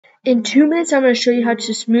In 2 minutes, I'm going to show you how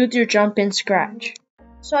to smooth your jump in Scratch.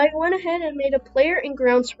 So I went ahead and made a player and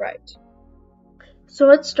ground sprite. So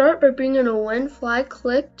let's start by bringing a when flag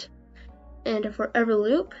clicked and a forever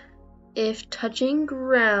loop if touching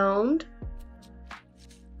ground,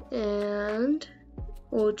 and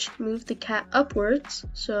we'll move the cat upwards.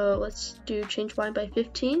 So let's do change y by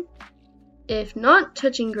 15. If not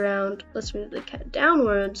touching ground, let's move the cat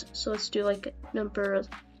downwards. So let's do like a number,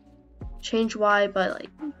 change y by like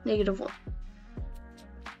 -1.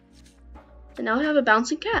 And now I have a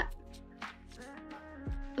bouncing cat.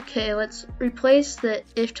 Okay, let's replace the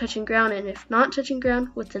if touching ground and if not touching ground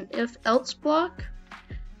with an if else block,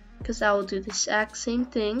 because that will do the exact same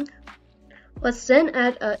thing. Let's then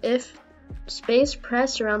add a if space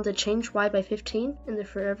press around the change y by 15 in the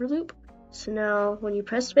forever loop. So now when you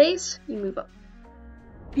press space, you move up.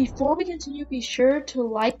 Before we continue, be sure to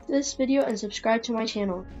like this video and subscribe to my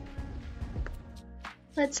channel.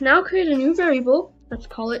 Let's now create a new variable. Let's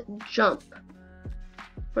call it jump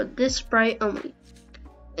for this sprite only.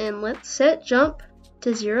 And let's set jump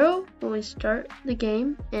to 0 when we start the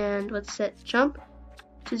game, and let's set jump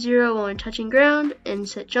to 0 when we're touching ground, and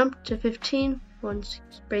set jump to 15 when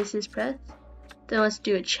space is pressed. Then let's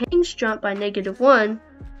do a change jump by -1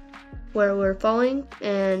 where we're falling,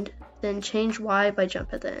 and then change y by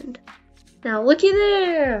jump at the end. Now looky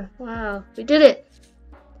there! Wow, we did it!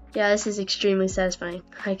 Yeah, this is extremely satisfying.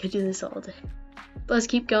 I could do this all day. But let's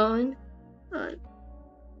keep going.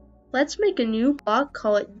 Let's make a new block,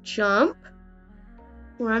 call it jump,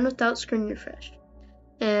 run without screen refresh,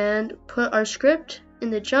 and put our script in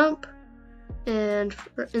the jump, and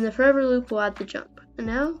in the forever loop we'll add the jump. And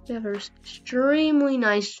now we have an extremely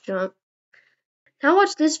nice jump. Now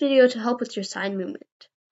watch this video to help with your side movement.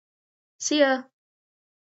 See ya!